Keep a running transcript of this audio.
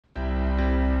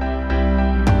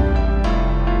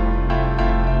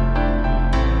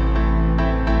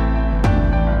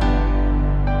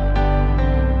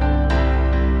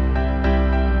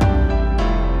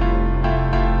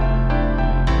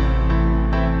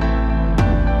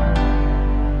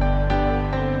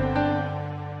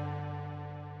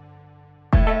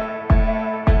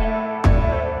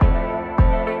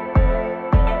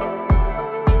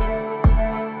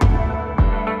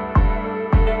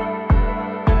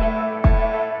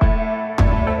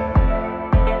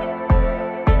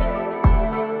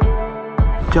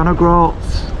John O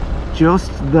Groats, just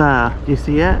there. Do you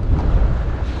see it?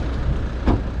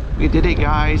 We did it,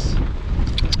 guys.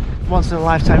 Once in a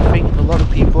lifetime thing for a lot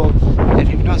of people. If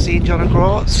you've not seen John O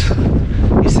Groats,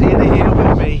 you're seeing it here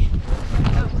with me.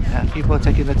 Yeah, people are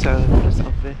taking the turn for the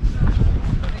selfie.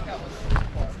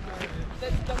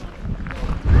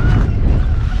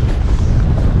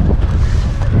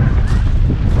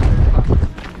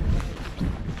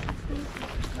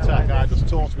 I just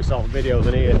talk to myself in videos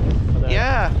and here.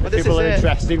 Yeah, but this people is are it.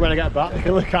 interested when I get back, they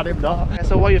can look at him not.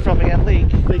 So where are you from again,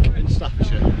 Leek? Leek in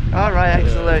Staffordshire. Alright,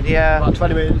 excellent, yeah. About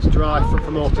 20 minutes drive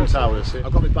from Alton Towers.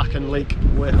 I've got me back in Leek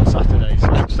work on Saturday, so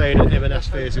I'm staying at M&S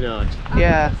Thursday night.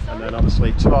 Yeah. And then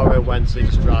obviously tomorrow, Wednesday,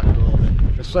 just driving all day.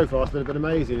 And so far it's been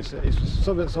amazing. It's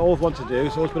something that's I always wanted to do,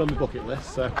 it's always been on my bucket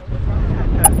list. So.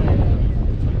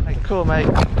 Hey, cool, mate.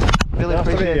 Really Nice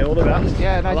appreciate it. All the best.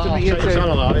 Yeah, nice to meet you too.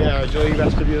 Yeah, enjoy the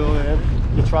rest of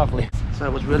your travelling. So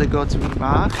it was really good to meet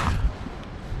Mark.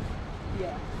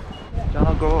 John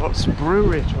O Groats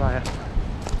Brewery trial.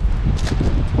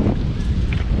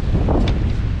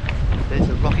 There's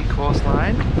a rocky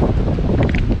coastline.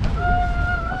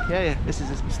 Okay, this is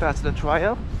the start of the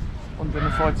trial.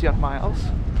 140 odd miles.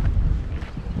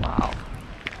 Wow.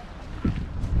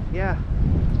 Yeah,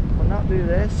 we'll not do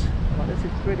this, but this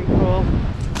is pretty cool.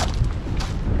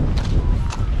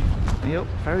 Yep,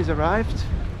 ferry's arrived.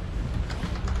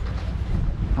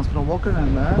 I was going to walk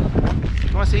around there.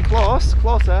 You want to see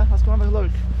closer? Let's go have a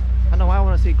look. I know I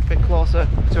want to see a bit closer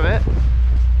to it.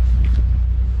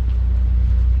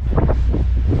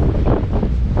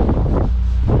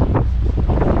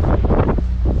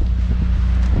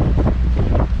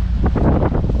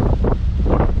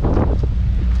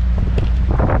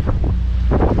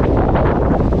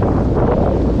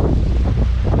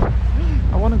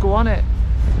 I want to go on it.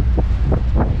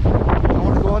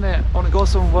 I want to go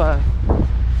somewhere.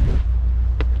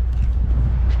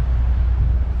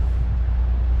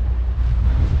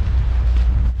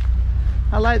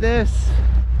 I like this.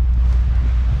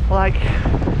 I like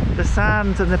the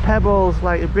sand and the pebbles,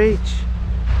 like the beach.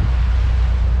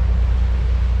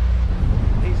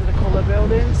 These are the colour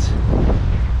buildings.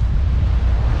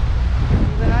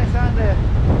 They're nice, aren't they?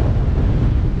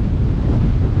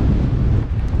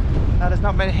 Now there's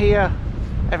not many here.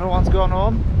 Everyone's gone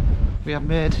home. We have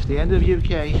made the end of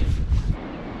UK.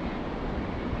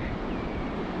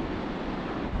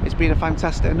 It's been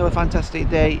another fantastic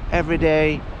day. Every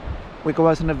day we go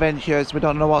out on adventures, we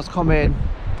don't know what's coming,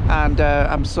 and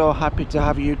I'm so happy to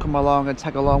have you come along and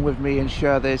tag along with me and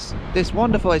share this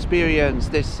wonderful experience,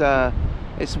 this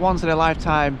once in a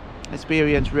lifetime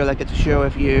experience really I get to share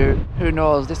with you. Who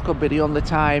knows, this could be the only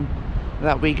time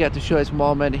that we get to share this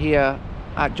moment here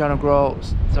at John O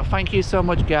Groats. So thank you so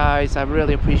much, guys, I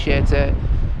really appreciate it.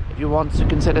 If you want to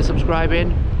consider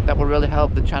subscribing, that will really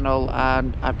help the channel,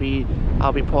 and I'll be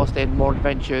posting more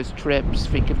adventures, trips,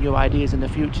 think of new ideas in the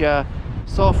future.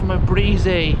 So from a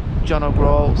breezy John O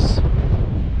Groats,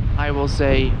 I will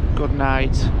say good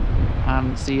night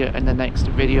and see you in the next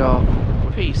video.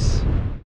 Peace.